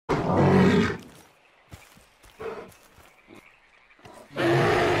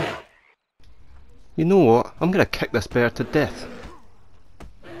You know what? I'm gonna kick this bear to death.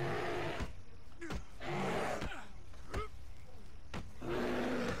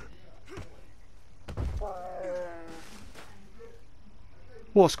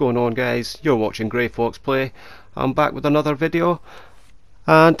 What's going on, guys? You're watching GrayFoxPlay. I'm back with another video,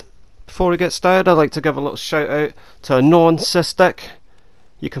 and before we get started, I'd like to give a little shout out to Non-Cystic.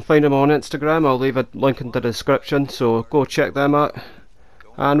 You can find him on Instagram. I'll leave a link in the description, so go check them out.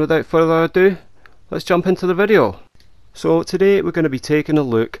 And without further ado, let's jump into the video. So today we're going to be taking a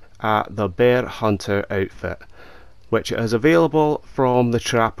look at the Bear Hunter outfit, which is available from the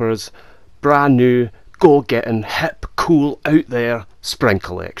Trapper's brand new go-getting, hip, cool, out there spring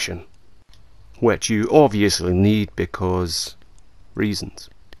collection, which you obviously need because reasons.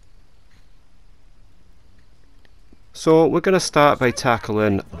 So we're going to start by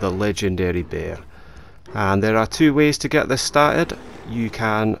tackling the legendary bear, and there are two ways to get this started. You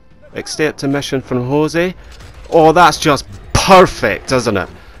can accept a mission from Jose. Oh, that's just perfect, isn't it?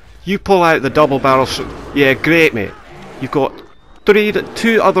 You pull out the double barrel yeah, great, mate. You've got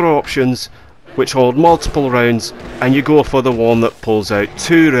two other options which hold multiple rounds, and you go for the one that pulls out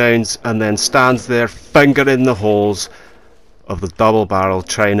 2 rounds and then stands there fingering the holes of the double barrel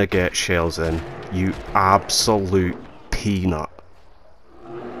trying to get shells in. You absolute peanut.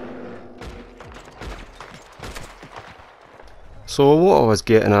 So what I was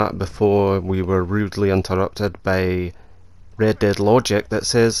getting at before we were rudely interrupted by Red Dead logic that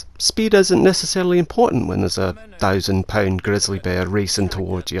says speed isn't necessarily important when there's a 1,000-pound grizzly bear racing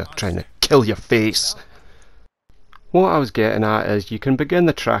towards you trying to kill your face. What I was getting at is you can begin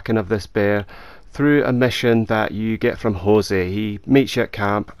the tracking of this bear through a mission that you get from Jose. He meets you at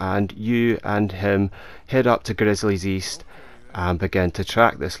camp and you and him head up to Grizzly's East and begin to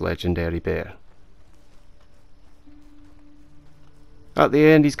track this legendary bear. At the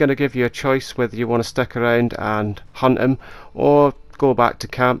end, he's going to give you a choice whether you want to stick around and hunt him or go back to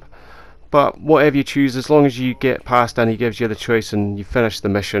camp. But whatever you choose, as long as you get past and he gives you the choice and you finish the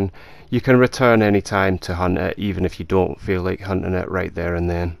mission, you can return any time to hunt it, even if you don't feel like hunting it right there and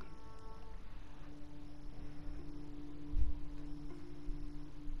then.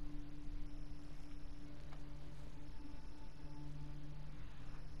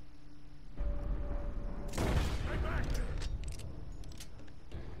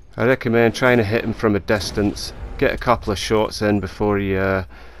 I recommend trying to hit him from a distance, get a couple of shots in before he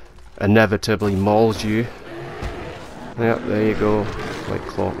inevitably mauls you. Yep, there you go, like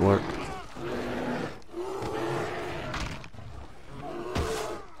clockwork.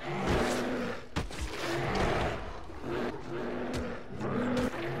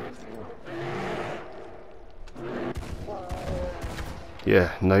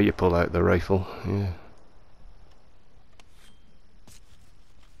 Yeah, now you pull out the rifle. Yeah.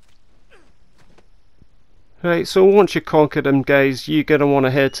 Right, so once you conquered him, guys, you're going to want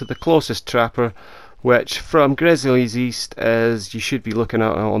to head to the closest trapper, which from Grizzly's East is, you should be looking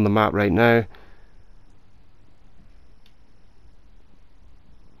at it on the map right now.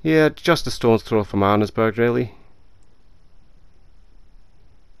 Yeah, just a stone's throw from Arnesburg, really.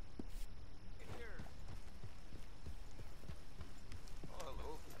 Oh,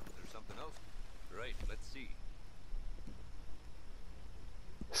 hello. There's something else. Right, let's see.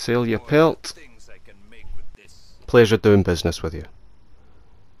 Sell your pelt. Pleasure doing business with you.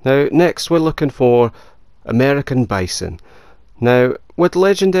 Now, next we're looking for American bison. Now, with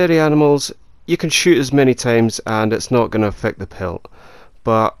legendary animals, you can shoot as many times and it's not going to affect the pelt.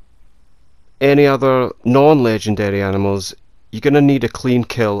 But any other non-legendary animals, you're going to need a clean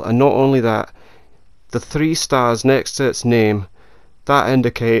kill. And not only that, the 3 stars next to its name, that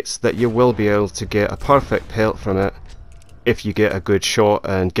indicates that you will be able to get a perfect pelt from it if you get a good shot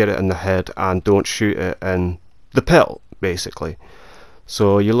and get it in the head and don't shoot it in the pelt, basically.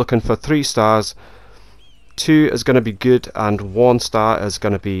 So you're looking for 3 stars, 2 is going to be good and 1 star is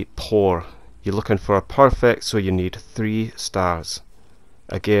going to be poor. You're looking for a perfect, so you need 3 stars.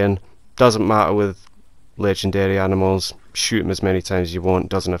 Again, doesn't matter with legendary animals, shoot them as many times as you want,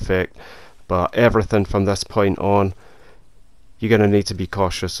 doesn't affect, but everything from this point on, you're going to need to be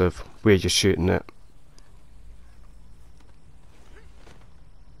cautious of where you're shooting it.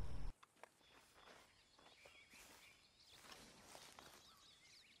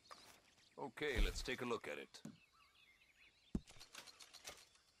 Okay, let's take a look at it.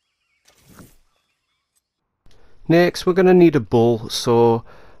 Next, we're going to need a bull, so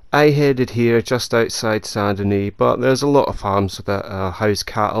I headed here just outside Saint Denis, but there's a lot of farms that house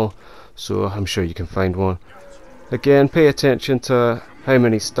cattle, so I'm sure you can find one. Again, pay attention to how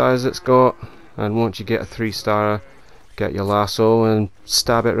many stars it's got, and once you get a 3 star, get your lasso and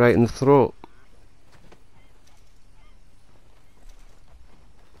stab it right in the throat.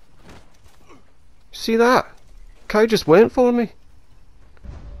 See that? Cow just went for me.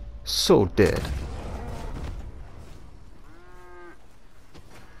 So dead.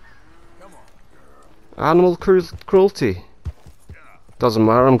 Animal cruelty. Doesn't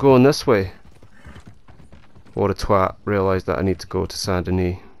matter, I'm going this way. What a twat. Realised that I need to go to Saint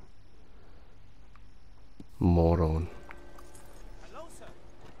Denis. Moron.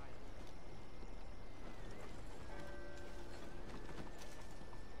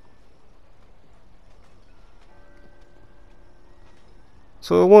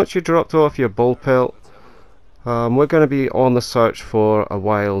 So once you dropped off your bull pelt, we're going to be on the search for a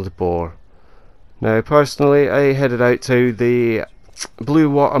wild boar. Now personally I headed out to the Blue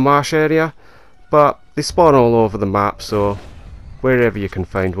Water Marsh area, but they spawn all over the map, so wherever you can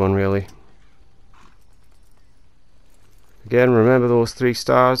find one really. Again, remember those 3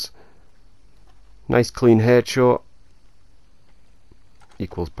 stars. Nice clean headshot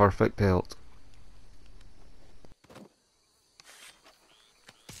equals perfect pelt.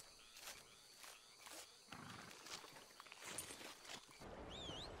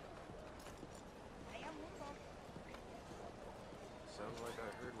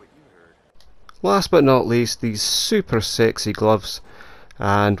 Last but not least, these super sexy gloves,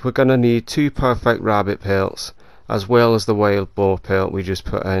 and we're going to need 2 perfect rabbit pelts as well as the wild boar pelt we just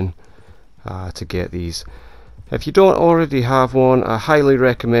put in to get these. If you don't already have one, I highly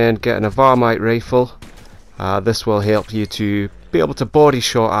recommend getting a Varmite rifle. This will help you to be able to body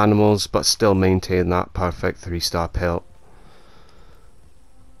shot animals but still maintain that perfect 3-star pelt.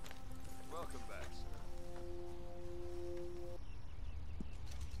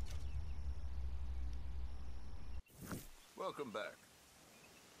 Welcome back.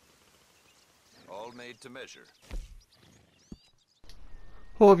 All made to measure.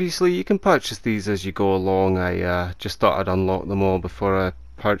 Obviously you can purchase these as you go along. I just thought I'd unlock them all before I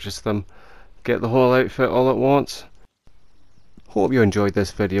purchased them. Get the whole outfit all at once. Hope you enjoyed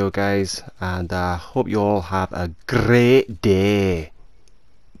this video guys, and hope you all have a great day.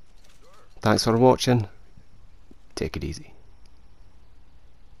 Thanks for watching. Take it easy.